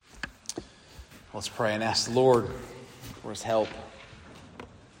Let's pray and ask the Lord for his help.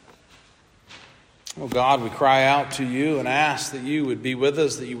 Oh God, we cry out to you and ask that you would be with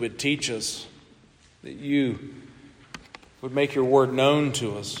us, that you would teach us, that you would make your word known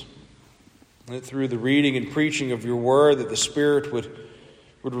to us, that through the reading and preaching of your word, that the Spirit would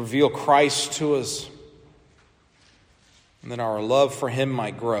reveal Christ to us, and that our love for him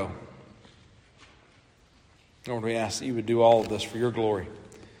might grow. Lord, we ask that you would do all of this for your glory.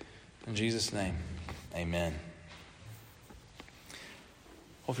 In Jesus' name, amen.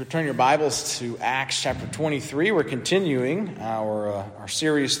 Well, if you turn your Bibles to Acts chapter 23, we're continuing our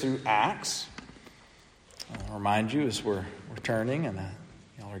series through Acts. I'll remind you as we're turning and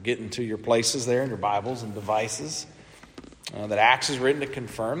y'all are getting to your places there in your Bibles and devices, that Acts is written to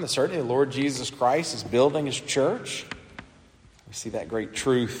confirm that certainly the Lord Jesus Christ is building his church. We see that great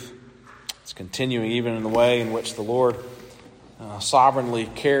truth. It's continuing even in the way in which the Lord sovereignly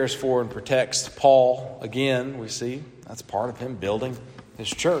cares for and protects Paul. Again, we see that's part of him building his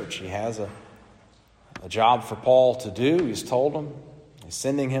church. He has a job for Paul to do. He's told him. He's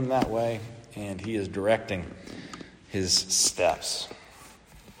sending him that way, and he is directing his steps.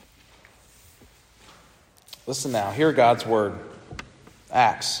 Listen now. Hear God's word.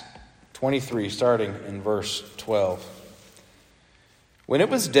 Acts 23, starting in verse 12. When it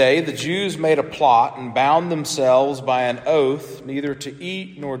was day, the Jews made a plot and bound themselves by an oath neither to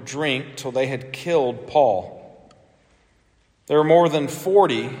eat nor drink till they had killed Paul. There were more than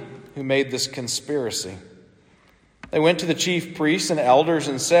 40 who made this conspiracy. They went to the chief priests and elders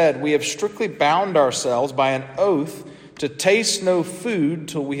and said, "We have strictly bound ourselves by an oath to taste no food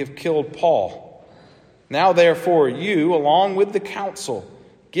till we have killed Paul. Now therefore you, along with the council,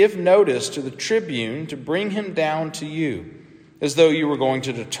 give notice to the tribune to bring him down to you, as though you were going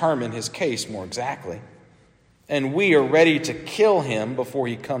to determine his case more exactly. And we are ready to kill him before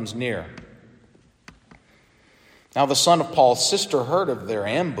he comes near." Now the son of Paul's sister heard of their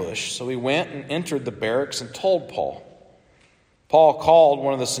ambush, so he went and entered the barracks and told Paul. Paul called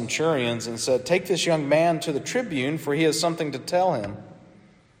one of the centurions and said, "Take this young man to the tribune, for he has something to tell him."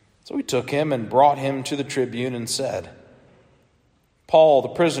 So he took him and brought him to the tribune and said, "Paul, the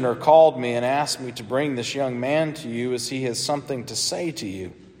prisoner, called me and asked me to bring this young man to you as he has something to say to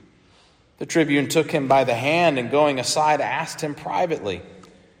you." The tribune took him by the hand and going aside asked him privately,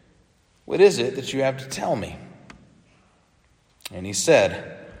 "What is it that you have to tell me?" And he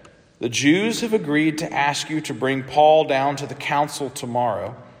said, "The Jews have agreed to ask you to bring Paul down to the council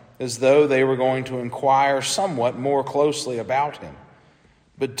tomorrow, as though they were going to inquire somewhat more closely about him.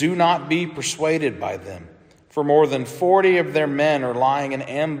 But do not be persuaded by them. For more than 40 of their men are lying in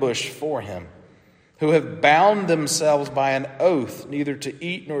ambush for him, who have bound themselves by an oath neither to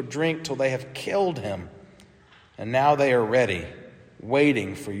eat nor drink till they have killed him. And now they are ready,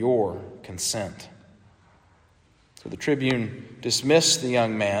 waiting for your consent." So the tribune dismissed the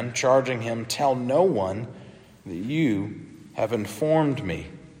young man, charging him, "Tell no one that you have informed me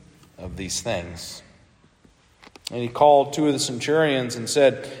of these things." And he called 2 of the centurions and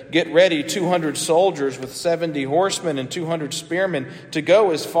said, "Get ready 200 soldiers with 70 horsemen and 200 spearmen to go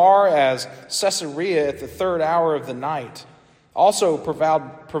as far as Caesarea at the 3rd hour of the night. Also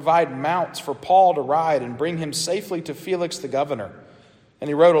provide mounts for Paul to ride and bring him safely to Felix the governor." And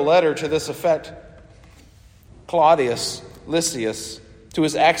he wrote a letter to this effect: "Claudius Lysias, to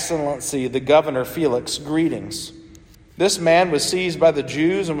his excellency the governor Felix, greetings. This man was seized by the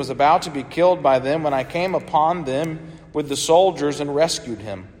Jews and was about to be killed by them when I came upon them with the soldiers and rescued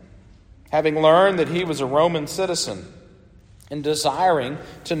him. Having learned that he was a Roman citizen and desiring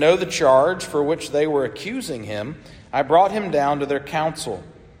to know the charge for which they were accusing him, I brought him down to their council.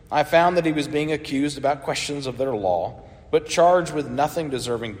 I found that he was being accused about questions of their law, but charged with nothing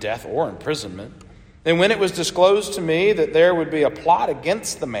deserving death or imprisonment. And when it was disclosed to me that there would be a plot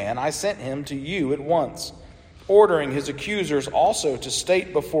against the man, I sent him to you at once, ordering his accusers also to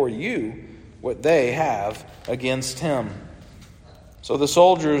state before you what they have against him." So the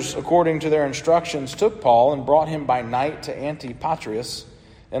soldiers, according to their instructions, took Paul and brought him by night to Antipatris,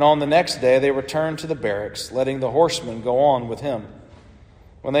 and on the next day they returned to the barracks, letting the horsemen go on with him.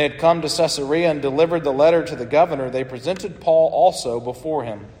 When they had come to Caesarea and delivered the letter to the governor, they presented Paul also before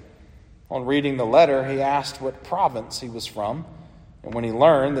him. On reading the letter, he asked what province he was from, and when he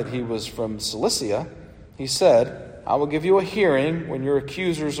learned that he was from Cilicia, he said, "I will give you a hearing when your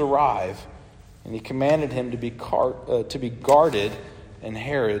accusers arrive." And he commanded him to be guarded in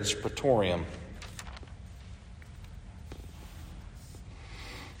Herod's praetorium.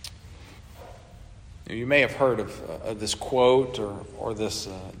 You may have heard of this quote or this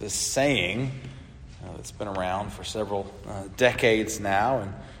saying that's been around for several decades now,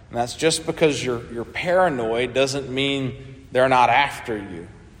 and And that's just because you're paranoid doesn't mean they're not after you.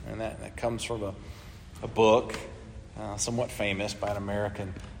 And that comes from a book, somewhat famous by an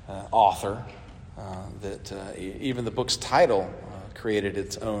American author, that even the book's title created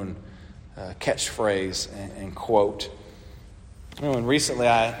its own catchphrase and quote. And recently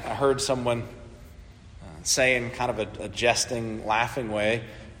I heard someone say in kind of a jesting, laughing way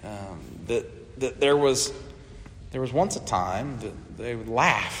that there was once a time that they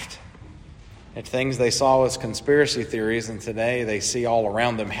laughed at things they saw as conspiracy theories, and today they see all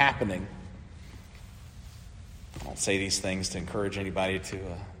around them happening. I don't say these things to encourage anybody to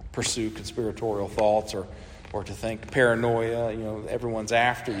pursue conspiratorial thoughts or to think paranoia, everyone's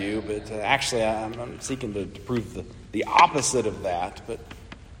after you. But actually, I'm seeking to prove the opposite of that. But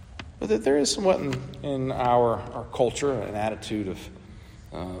that there is somewhat in our culture an attitude of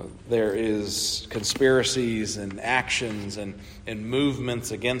there is conspiracies and actions and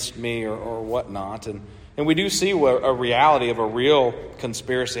movements against me or whatnot. And we do see a reality of a real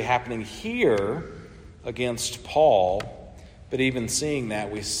conspiracy happening here against Paul. But even seeing that,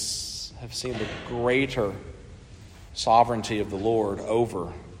 we have seen the greater sovereignty of the Lord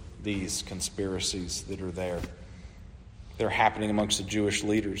over these conspiracies that are there. They're happening amongst the Jewish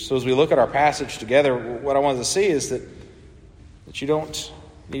leaders. So as we look at our passage together, what I wanted to see is that you don't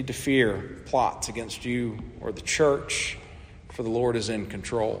need to fear plots against you or the church, for the Lord is in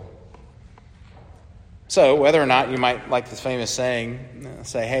control. So whether or not you might, like this famous saying,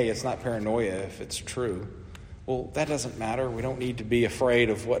 say, hey, it's not paranoia if it's true. Well, that doesn't matter. We don't need to be afraid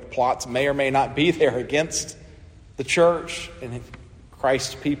of what plots may or may not be there against the church and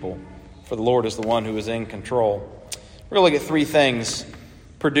Christ's people, for the Lord is the one who is in control. We're going to look at three things: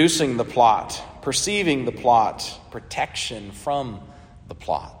 producing the plot, perceiving the plot, protection from the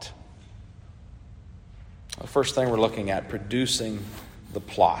plot. The first thing we're looking at, producing the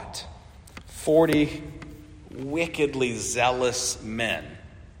plot. 40 wickedly zealous men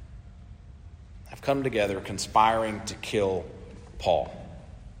have come together conspiring to kill Paul.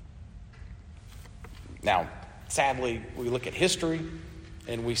 Now, sadly, we look at history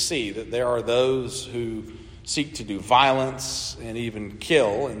and we see that there are those who seek to do violence and even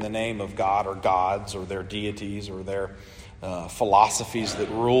kill in the name of God or gods or their deities or their philosophies that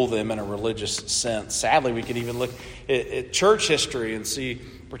rule them in a religious sense. Sadly, we can even look at church history and see,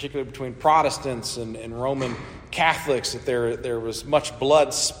 particularly between Protestants and Roman Catholics, that there was much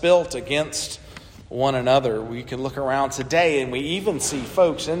blood spilt against one another. We can look around today and we even see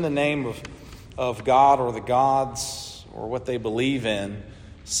folks in the name of God or the gods or what they believe in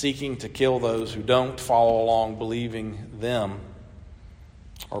seeking to kill those who don't follow along believing them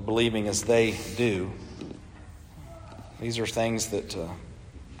or believing as they do. These are things that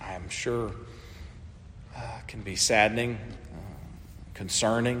I am sure can be saddening,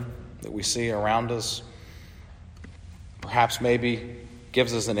 concerning, that we see around us. Perhaps maybe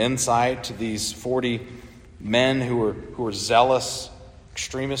gives us an insight to these 40 men who are zealous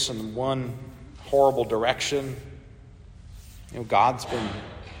extremists in one horrible direction. God's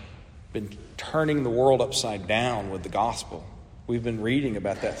been turning the world upside down with the gospel. We've been reading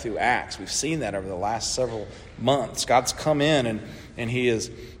about that through Acts. We've seen that over the last several months. God's come in and he has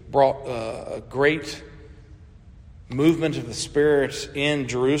brought a great movement of the Spirit in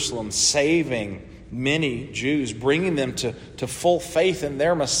Jerusalem, saving many Jews, bringing them to full faith in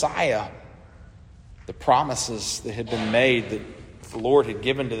their Messiah. The promises that had been made that the Lord had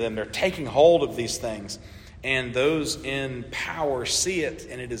given to them, they're taking hold of these things. And those in power see it,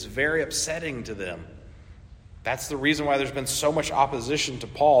 and it is very upsetting to them. That's the reason why there's been so much opposition to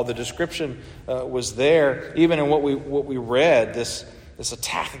Paul. The description was there, even in what we read, this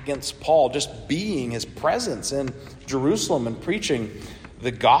attack against Paul, just being his presence in Jerusalem and preaching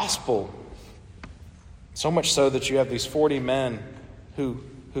the gospel. So much so that you have these 40 men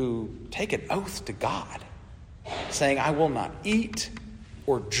who take an oath to God, saying, I will not eat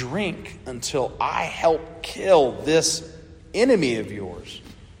or drink until I help kill this enemy of yours.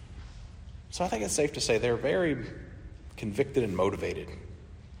 So I think it's safe to say they're very convicted and motivated.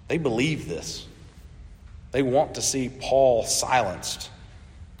 They believe this. They want to see Paul silenced.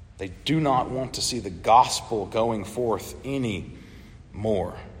 They do not want to see the gospel going forth any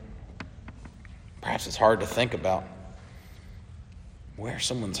more. Perhaps it's hard to think about where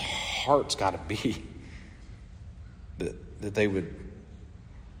someone's heart's got to be that they would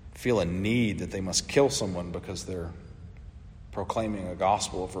feel a need that they must kill someone because they're proclaiming a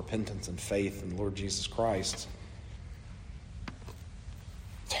gospel of repentance and faith in the Lord Jesus Christ.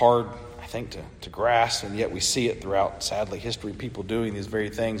 It's hard, I think, to grasp, and yet we see it throughout, sadly, history, people doing these very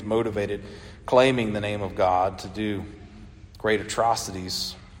things, motivated, claiming the name of God to do great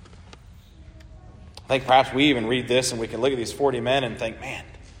atrocities. think perhaps we even read this and we can look at these 40 men and think, man,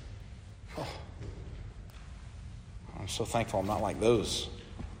 I'm so thankful I'm not like those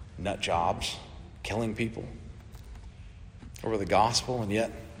nut jobs, killing people over the gospel. And yet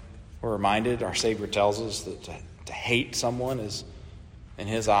we're reminded, our Savior tells us that to hate someone is, in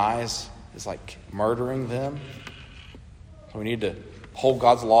his eyes, is like murdering them. So we need to hold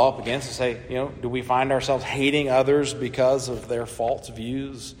God's law up against and say, do we find ourselves hating others because of their false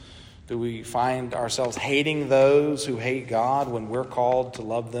views? Do we find ourselves hating those who hate God when we're called to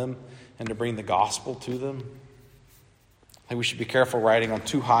love them and to bring the gospel to them? I think we should be careful riding on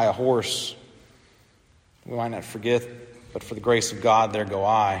too high a horse. We might not forget, but for the grace of God, there go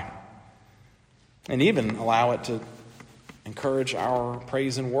I. And even allow it to encourage our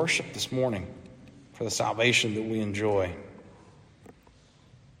praise and worship this morning for the salvation that we enjoy.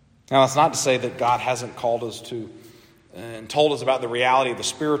 Now, that's not to say that God hasn't called us to and told us about the reality of the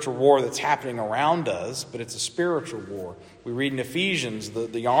spiritual war that's happening around us, but it's a spiritual war. We read in Ephesians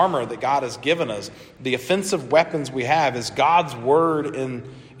the armor that God has given us, the offensive weapons we have is God's word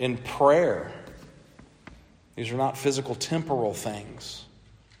in prayer. These are not physical, temporal things,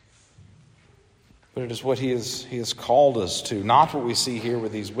 but it is what He has called us to, not what we see here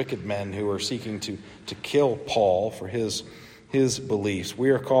with these wicked men who are seeking to kill Paul for his beliefs.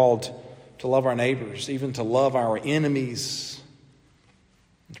 We are called to love our neighbors, even to love our enemies,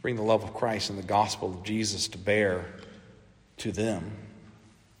 and to bring the love of Christ and the gospel of Jesus to bear to them.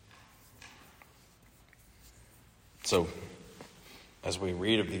 So, as we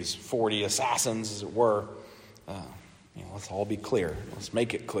read of these 40 assassins, as it were, let's all be clear. Let's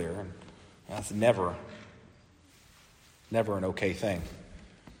make it clear. And that's never an okay thing.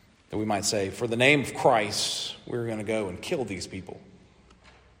 That we might say, for the name of Christ, we're going to go and kill these people.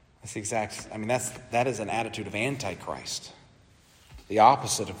 That's the exact, that is an attitude of Antichrist. The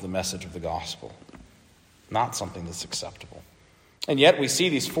opposite of the message of the gospel. Not something that's acceptable. And yet we see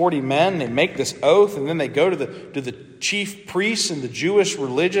these 40 men, they make this oath, and then they go to the chief priests and the Jewish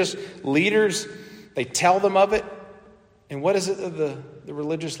religious leaders. They tell them of it. And what is it that the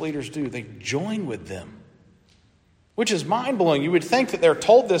religious leaders do? They join with them. Which is mind-blowing. You would think that they're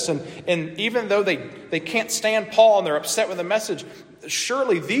told this, and even though they can't stand Paul and they're upset with the message,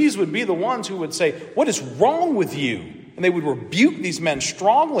 surely these would be the ones who would say, what is wrong with you? And they would rebuke these men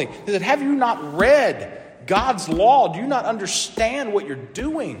strongly. They said, have you not read God's law? Do you not understand what you're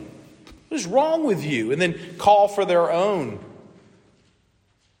doing? What is wrong with you? And then call for their own.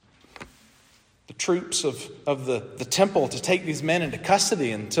 The troops of the temple to take these men into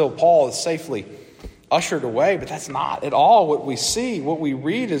custody until Paul is safely ushered away. But that's not at all what we see. What we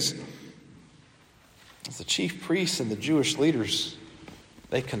read is the chief priests and the Jewish leaders,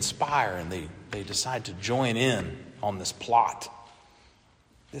 they conspire and they decide to join in on this plot.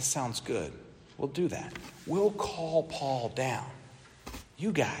 This sounds good. We'll do that. We'll call Paul down.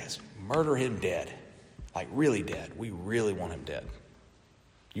 You guys murder him dead. Like really dead. We really want him dead.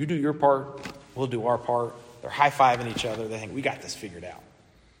 You do your part. We'll do our part. They're high-fiving each other. They think, we got this figured out.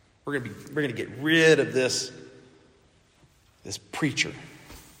 We're going to get rid of this preacher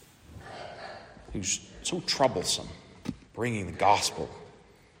who's so troublesome, bringing the gospel,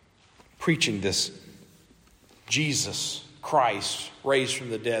 preaching this Jesus Christ raised from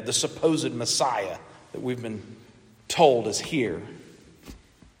the dead, the supposed Messiah that we've been told is here,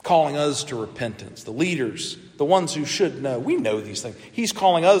 calling us to repentance. The leaders, the ones who should know, we know these things. He's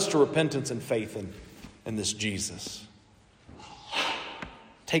calling us to repentance and faith in this Jesus.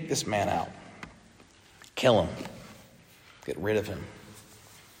 Take this man out. Kill him. Get rid of him.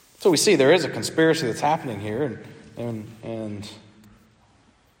 So we see there is a conspiracy that's happening here, and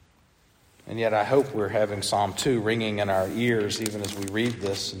yet I hope we're having Psalm 2 ringing in our ears even as we read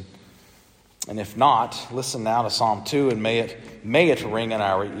this. And if not, listen now to Psalm 2 and may it ring in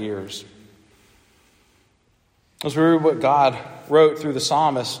our ears. As we read what God wrote through the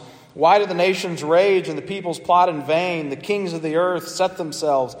psalmist, why do the nations rage and the peoples plot in vain? The kings of the earth set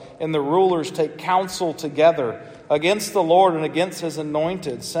themselves and the rulers take counsel together against the Lord and against his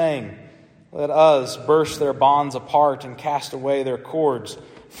anointed, saying, let us burst their bonds apart and cast away their cords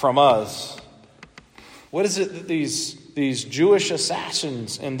from us. What is it that these Jewish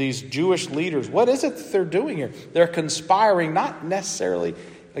assassins and these Jewish leaders, what is it that they're doing here? They're conspiring not necessarily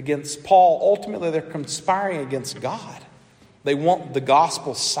against Paul. Ultimately, they're conspiring against God. They want the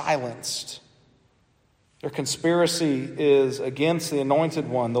gospel silenced. Their conspiracy is against the anointed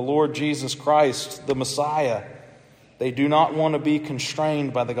one, the Lord Jesus Christ, the Messiah. They do not want to be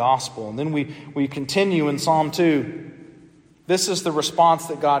constrained by the gospel. And then we continue in Psalm 2. This is the response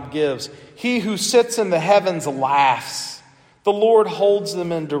that God gives. He who sits in the heavens laughs. The Lord holds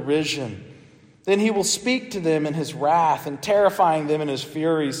them in derision. Then he will speak to them in his wrath and terrifying them in his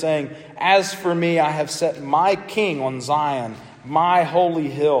fury, saying, As for me, I have set my king on Zion, my holy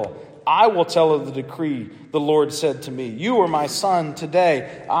hill. I will tell of the decree. The Lord said to me, You are my son.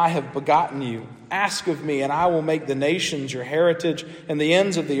 Today I have begotten you. Ask of me, and I will make the nations your heritage and the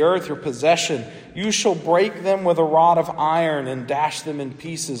ends of the earth your possession. You shall break them with a rod of iron and dash them in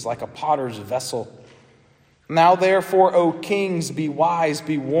pieces like a potter's vessel. Now therefore, O kings, be wise,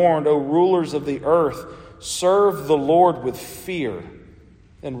 be warned, O rulers of the earth, serve the Lord with fear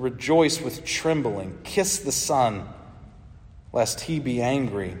and rejoice with trembling. Kiss the Son, lest he be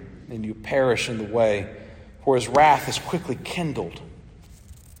angry and you perish in the way, for his wrath is quickly kindled.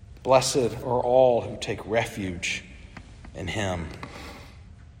 Blessed are all who take refuge in him.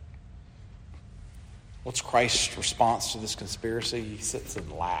 What's Christ's response to this conspiracy? He sits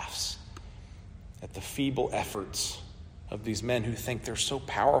and laughs at the feeble efforts of these men who think they're so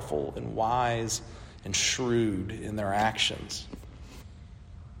powerful and wise and shrewd in their actions.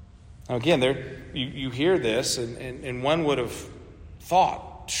 Now again, you hear this, and one would have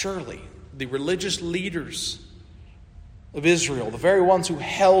thought, surely, the religious leaders of Israel, the very ones who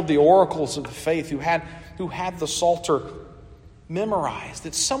held the oracles of the faith, who had the Psalter memorized,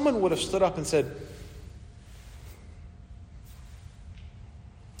 that someone would have stood up and said,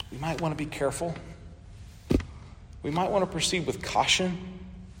 we might want to be careful. We might want to proceed with caution.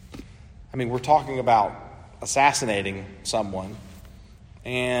 I mean, we're talking about assassinating someone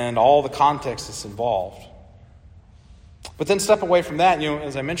and all the context that's involved. But then step away from that.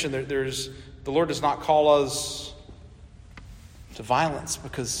 As I mentioned, the Lord does not call us to violence,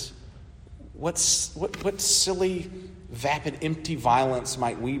 because what silly, vapid, empty violence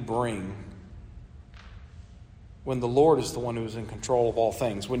might we bring when the Lord is the one who is in control of all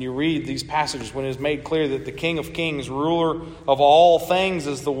things? When you read these passages, when it is made clear that the King of Kings, ruler of all things,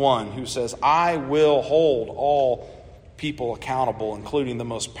 is the one who says, I will hold all people accountable, including the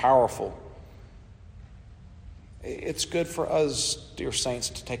most powerful. It's good for us, dear saints,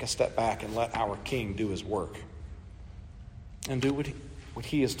 to take a step back and let our King do his work and do what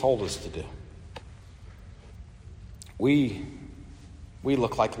he has told us to do. We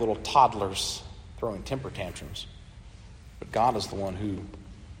look like little toddlers throwing temper tantrums, but God is the one who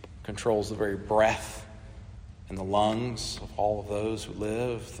controls the very breath and the lungs of all of those who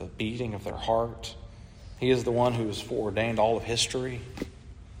live, the beating of their heart. He is the one who has foreordained all of history.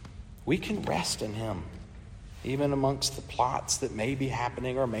 We can rest in him, even amongst the plots that may be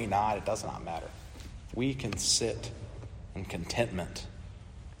happening or may not. It does not matter. We can sit in contentment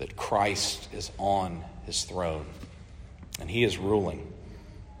that Christ is on his throne and he is ruling.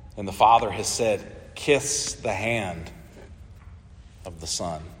 And the Father has said, kiss the hand of the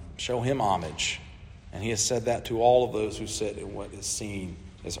Son. Show him homage. And he has said that to all of those who sit in what is seen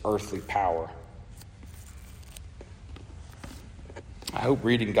as earthly power. I hope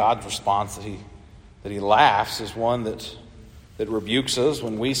reading God's response that he laughs is one that rebukes us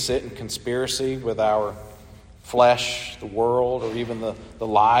when we sit in conspiracy with our flesh, the world, or even the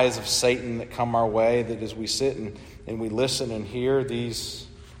lies of Satan that come our way, that as we sit and we listen and hear these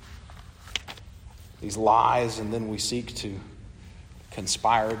lies and then we seek to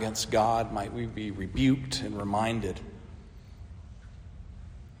conspire against God, might we be rebuked and reminded,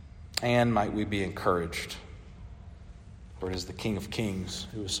 and might we be encouraged. For it is the King of Kings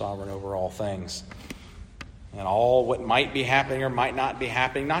who is sovereign over all things. And all what might be happening or might not be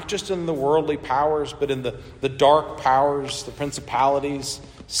happening, not just in the worldly powers, but in the dark powers, the principalities,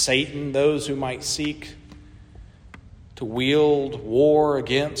 Satan, those who might seek to wield war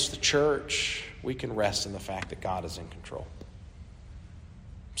against the church, we can rest in the fact that God is in control.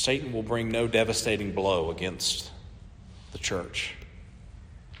 Satan will bring no devastating blow against the church.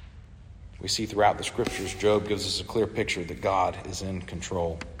 We see throughout the scriptures, Job gives us a clear picture that God is in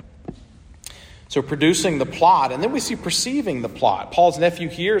control. So producing the plot, and then we see perceiving the plot. Paul's nephew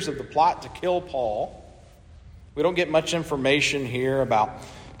hears of the plot to kill Paul. We don't get much information here about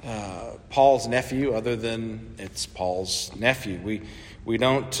Paul's nephew other than it's Paul's nephew. We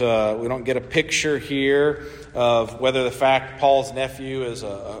don't get a picture here of whether the fact Paul's nephew is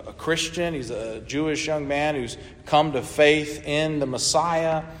a Christian. He's a Jewish young man who's come to faith in the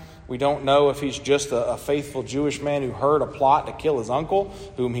Messiah. We don't know if he's just a faithful Jewish man who heard a plot to kill his uncle,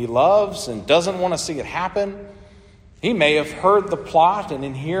 whom he loves and doesn't want to see it happen. He may have heard the plot and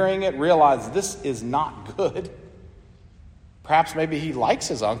in hearing it realized this is not good. Perhaps maybe he likes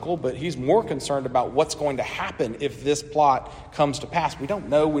his uncle, but he's more concerned about what's going to happen if this plot comes to pass. We don't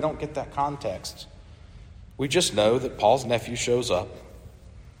know. We don't get that context. We just know that Paul's nephew shows up,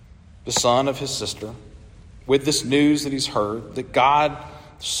 the son of his sister, with this news that he's heard, that God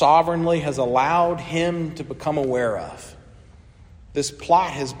sovereignly has allowed him to become aware of. This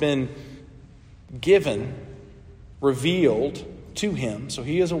plot has been given, revealed to him, so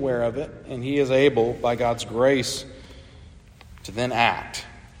he is aware of it, and he is able, by God's grace, to then act.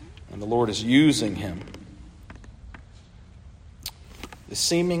 And the Lord is using him. The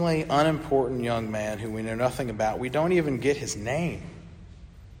seemingly unimportant young man who we know nothing about, we don't even get his name.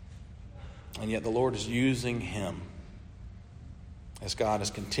 And yet the Lord is using him as God is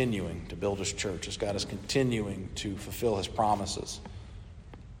continuing to build his church, as God is continuing to fulfill his promises.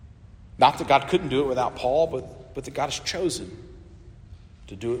 Not that God couldn't do it without Paul, but that God has chosen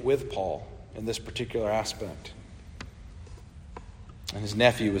to do it with Paul in this particular aspect. And his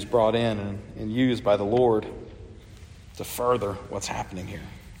nephew was brought in and used by the Lord to further what's happening here.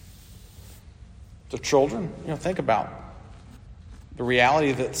 So children, think about the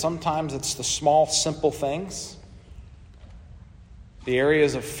reality that sometimes it's the small, simple things, the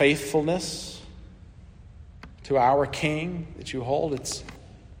areas of faithfulness to our King that you hold. It's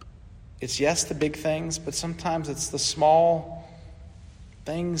yes, the big things, but sometimes it's the small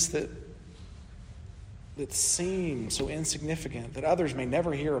things that seem so insignificant that others may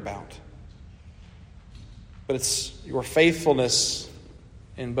never hear about. But it's your faithfulness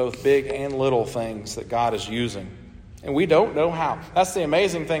in both big and little things that God is using. And we don't know how. That's the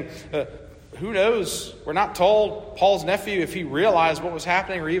amazing thing. Who knows? We're not told Paul's nephew if he realized what was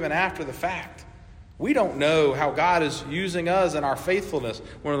happening or even after the fact. We don't know how God is using us in our faithfulness.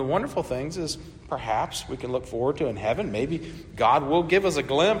 One of the wonderful things is perhaps we can look forward to in heaven. Maybe God will give us a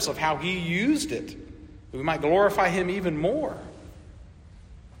glimpse of how he used it. We might glorify him even more.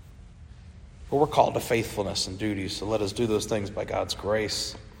 But we're called to faithfulness and duties, so let us do those things by God's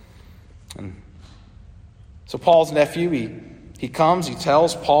grace. And so Paul's nephew, he comes, he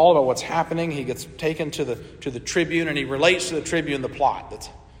tells Paul about what's happening. He gets taken to the tribune, and he relates to the tribune the plot. That's,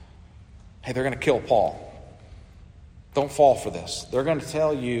 hey, they're going to kill Paul. Don't fall for this. They're going to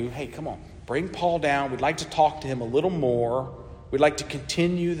tell you, hey, come on, bring Paul down. We'd like to talk to him a little more. We'd like to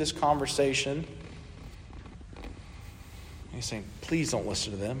continue this conversation. And he's saying, please don't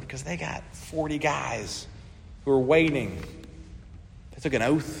listen to them, because they got 40 guys who are waiting. They took an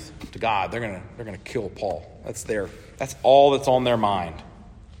oath to God. They're going to kill Paul. That's all that's on their mind.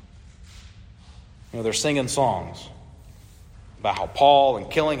 They're singing songs about how Paul and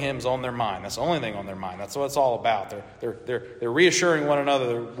killing him is on their mind. That's the only thing on their mind. That's what it's all about. They're reassuring one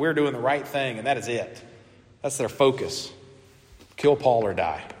another that we're doing the right thing, and that is it. That's their focus. Kill Paul or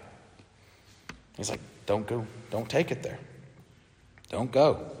die. He's like, don't go. Don't take it there. Don't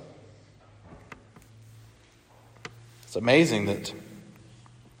go. It's amazing that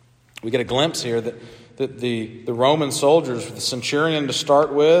we get a glimpse here that the Roman soldiers, the centurion to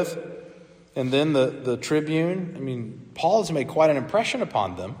start with, and then the tribune, Paul has made quite an impression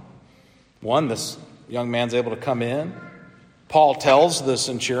upon them. One, this young man's able to come in. Paul tells the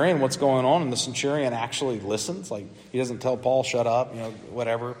centurion what's going on, and the centurion actually listens. Like, he doesn't tell Paul, shut up,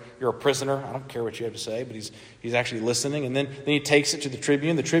 whatever. You're a prisoner. I don't care what you have to say, but he's actually listening. And then he takes it to the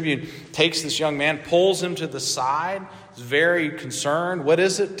tribune. The tribune takes this young man, pulls him to the side. He's very concerned. What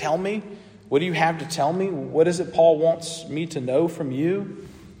is it? Tell me. What do you have to tell me? What is it Paul wants me to know from you?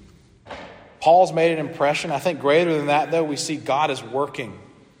 Paul's made an impression. I think greater than that, though, we see God is working.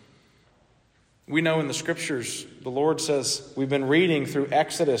 We know in the scriptures, the Lord says, we've been reading through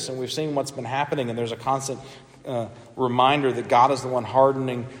Exodus and we've seen what's been happening, and there's a constant reminder that God is the one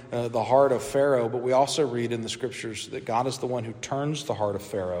hardening the heart of Pharaoh. But we also read in the scriptures that God is the one who turns the heart of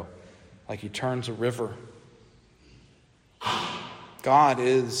Pharaoh like he turns a river. God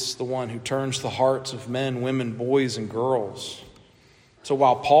is the one who turns the hearts of men, women, boys, and girls. So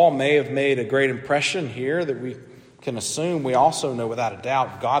while Paul may have made a great impression here that we can assume, we also know without a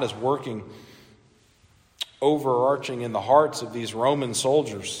doubt God is working overarching in the hearts of these Roman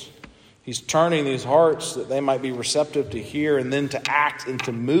soldiers. He's turning these hearts that they might be receptive to hear and then to act and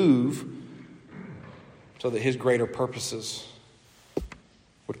to move so that his greater purposes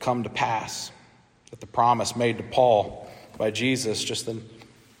would come to pass. That the promise made to Paul by Jesus just the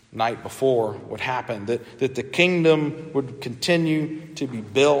night before would happen. That the kingdom would continue to be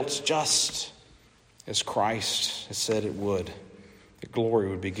built just as Christ has said it would. That glory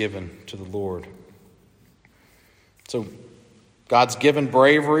would be given to the Lord. So God's given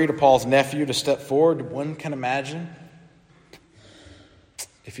bravery to Paul's nephew to step forward. One can imagine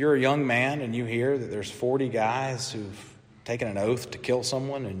if you're a young man and you hear that there's 40 guys who've taken an oath to kill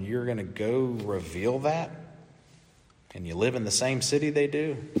someone and you're going to go reveal that, and you live in the same city they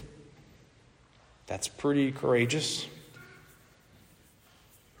do. That's pretty courageous.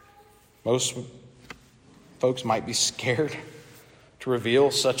 Most folks might be scared to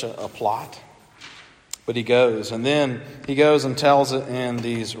reveal such a plot. But he goes, and then he goes and tells it, and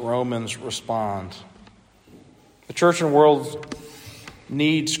these Romans respond. The church and world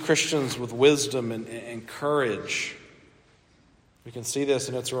needs Christians with wisdom and courage. We can see this,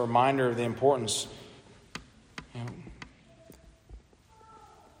 and it's a reminder of the importance.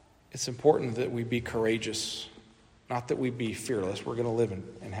 It's important that we be courageous. Not that we be fearless. We're going to live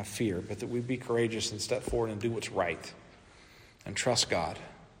and have fear, but that we be courageous and step forward and do what's right. And trust God.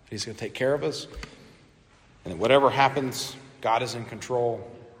 He's going to take care of us. And whatever happens, God is in control.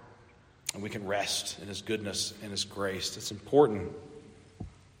 And we can rest in His goodness and His grace. It's important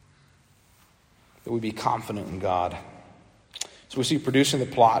that we be confident in God. So we see producing the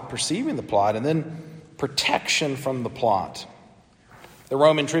plot, perceiving the plot, and then protection from the plot. The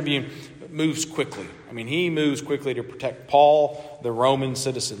Roman tribune moves quickly. He moves quickly to protect Paul, the Roman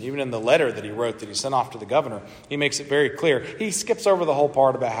citizen. Even in the letter that he wrote that he sent off to the governor, he makes it very clear. He skips over the whole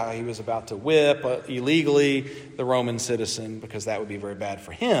part about how he was about to whip illegally the Roman citizen, because that would be very bad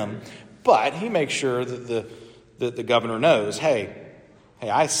for him. But he makes sure that the governor knows, hey,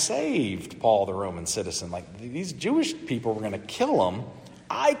 I saved Paul, the Roman citizen. These Jewish people were going to kill him.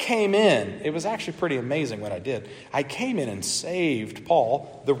 I came in. It was actually pretty amazing what I did. I came in and saved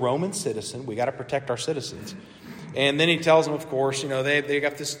Paul, the Roman citizen. We got to protect our citizens. And then he tells them, of course, they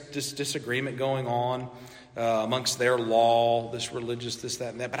got this disagreement going on amongst their law, this religious, this,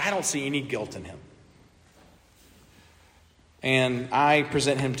 that, and that. But I don't see any guilt in him. And I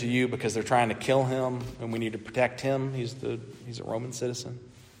present him to you because they're trying to kill him, and we need to protect him. He's a Roman citizen.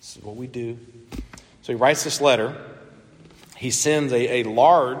 This is what we do. So he writes this letter. He sends a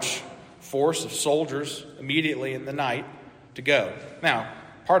large force of soldiers immediately in the night to go. Now,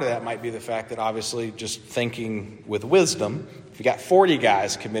 part of that might be the fact that obviously just thinking with wisdom, if you got 40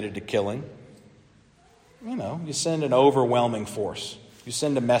 guys committed to killing, you send an overwhelming force. You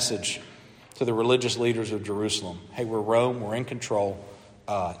send a message to the religious leaders of Jerusalem. Hey, we're Rome, we're in control.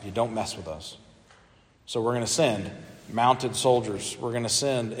 You don't mess with us. So we're going to send mounted soldiers. We're going to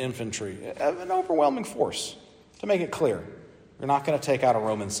send infantry, an overwhelming force, to make it clear. You're not going to take out a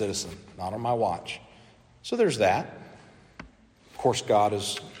Roman citizen, not on my watch. So there's that. Of course, God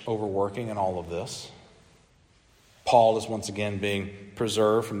is overworking in all of this. Paul is once again being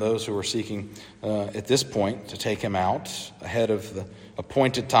preserved from those who are seeking at this point to take him out ahead of the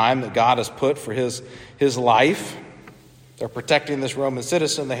appointed time that God has put for his life. They're protecting this Roman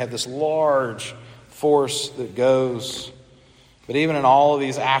citizen. They have this large force that goes. But even in all of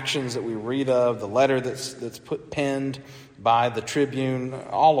these actions that we read of, the letter that's penned by the tribune,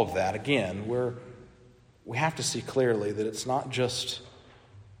 all of that, again, we have to see clearly that it's not just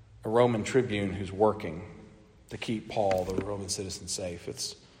a Roman tribune who's working to keep Paul, the Roman citizen, safe.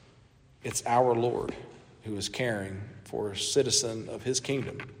 It's our Lord who is caring for a citizen of his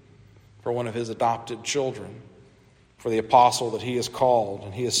kingdom, for one of his adopted children, for the apostle that he has called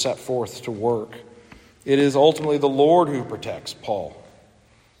and he has set forth to work. It is ultimately the Lord who protects Paul.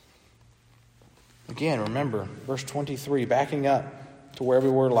 Again, remember, verse 23, backing up to where we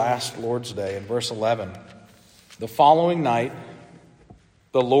were last Lord's Day in verse 11. The following night,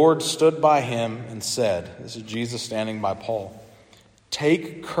 the Lord stood by him and said, this is Jesus standing by Paul,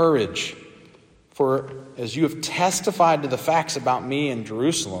 take courage, for as you have testified to the facts about me in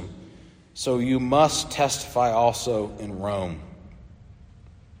Jerusalem, so you must testify also in Rome.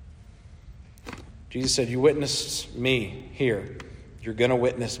 Jesus said, you witnessed me here. You're going to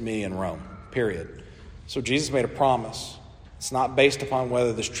witness me in Rome, period. So Jesus made a promise. It's not based upon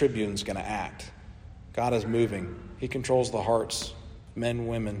whether this tribune's going to act. God is moving. He controls the hearts, men,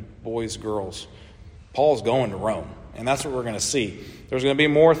 women, boys, girls. Paul's going to Rome, and that's what we're going to see. There's going to be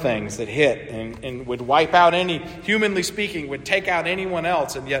more things that hit and would wipe out any, humanly speaking, would take out anyone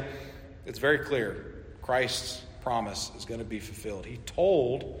else, and yet it's very clear Christ's promise is going to be fulfilled. He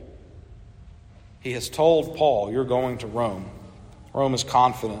has told Paul, you're going to Rome. Paul is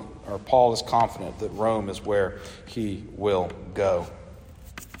confident that Rome is where he will go.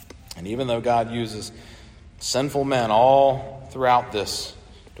 And even though God uses sinful men all throughout this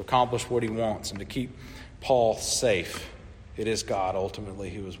to accomplish what he wants and to keep Paul safe, it is God ultimately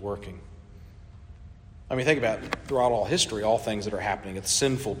who is working. Think about it. Throughout all history, all things that are happening, it's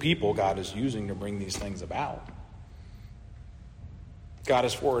sinful people God is using to bring these things about. God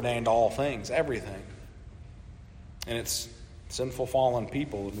has foreordained all things, everything. And it's sinful, fallen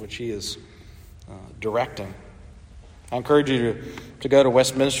people in which he is directing. I encourage you to go to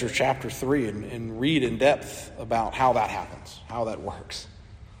Westminster chapter 3 and read in depth about how that happens, how that works.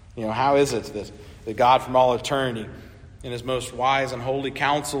 How is it that God from all eternity in his most wise and holy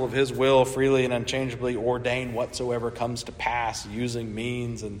counsel of his will, freely and unchangeably ordain whatsoever comes to pass, using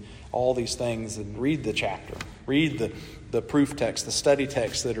means and all these things. And read the chapter. Read the proof text, the study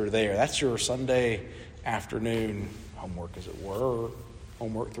text that are there. That's your Sunday afternoon homework, as it were,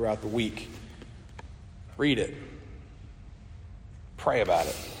 homework throughout the week. Read it. Pray about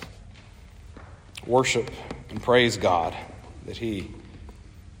it. Worship and praise God that he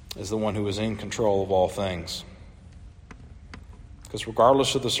is the one who is in control of all things. Because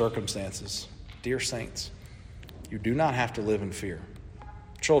regardless of the circumstances, dear saints, you do not have to live in fear.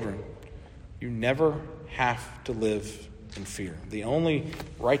 Children, you never have to live in fear. The only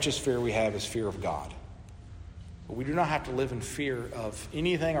righteous fear we have is fear of God. But we do not have to live in fear of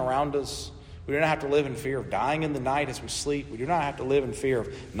anything around us. We do not have to live in fear of dying in the night as we sleep. We do not have to live in fear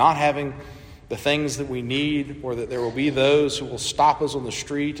of not having the things that we need, or that there will be those who will stop us on the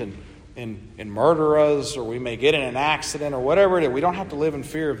street and murder us, or we may get in an accident, or whatever it is. We don't have to live in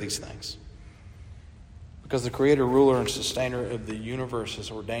fear of these things. Because the creator, ruler, and sustainer of the universe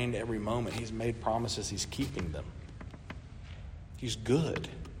has ordained every moment. He's made promises. He's keeping them. He's good.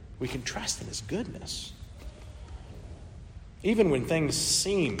 We can trust in his goodness. Even when things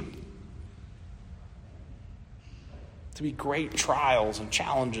seem to be great trials and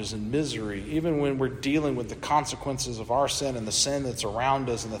challenges and misery, even when we're dealing with the consequences of our sin and the sin that's around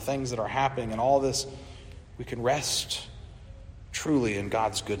us and the things that are happening and all this, we can rest truly in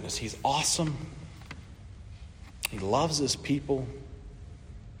God's goodness. He's awesome. He loves his people.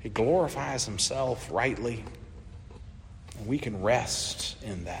 He glorifies himself rightly. And we can rest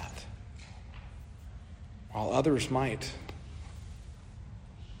in that. While others might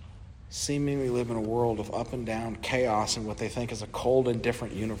seemingly live in a world of up and down chaos and what they think is a cold and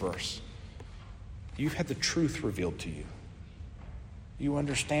different universe, you've had the truth revealed to you. You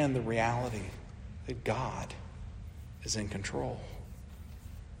understand the reality that God is in control.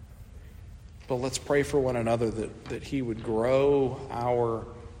 But let's pray for one another that he would grow our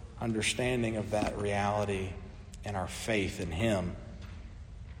understanding of that reality and our faith in him.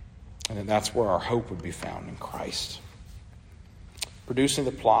 And that's where our hope would be found, in Christ. Producing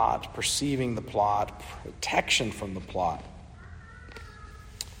the plot, perceiving the plot, protection from the plot.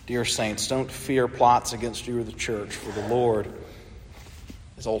 Dear saints, don't fear plots against you or the church, for the Lord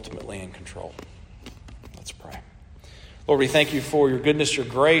is ultimately in control. Let's pray. Lord, we thank you for your goodness, your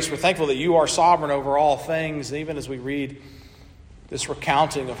grace. We're thankful that you are sovereign over all things. And even as we read this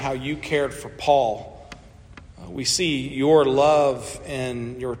recounting of how you cared for Paul, we see your love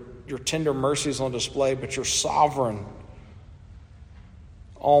and your tender mercies on display, but your sovereign,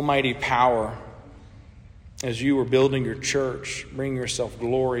 almighty power as you were building your church, bringing yourself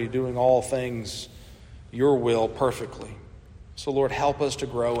glory, doing all things your will perfectly. So, Lord, help us to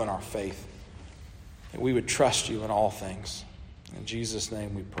grow in our faith, that we would trust you in all things. In Jesus'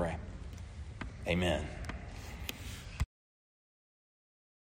 name we pray. Amen.